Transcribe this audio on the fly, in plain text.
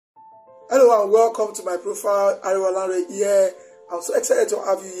Hello and welcome to my profile. Arewa Lanre here. I'm so excited to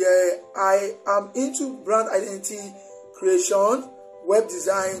have you here. I am into brand identity creation, web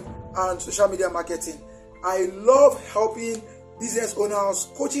design, and social media marketing. I love helping business owners,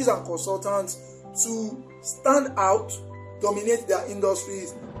 coaches, and consultants to stand out, dominate their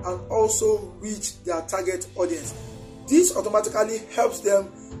industries, and also reach their target audience. This automatically helps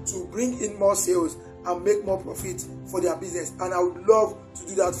them to bring in more sales and make more profit for their business, and I would love to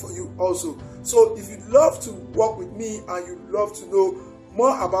do that for you also. So if you'd love to work with me and you'd love to know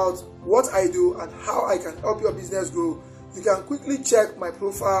more about what I do and how I can help your business grow, you can quickly check my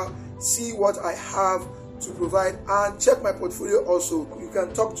profile, see what I have to provide, and check my portfolio also. You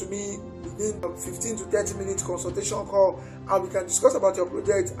can talk to me within 15 to 30 minute consultation call, and we can discuss about your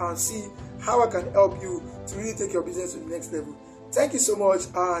project and see how I can help you to really take your business to the next level. Thank you so much,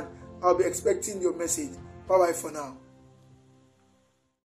 and I'll be expecting your message. Bye-bye for now.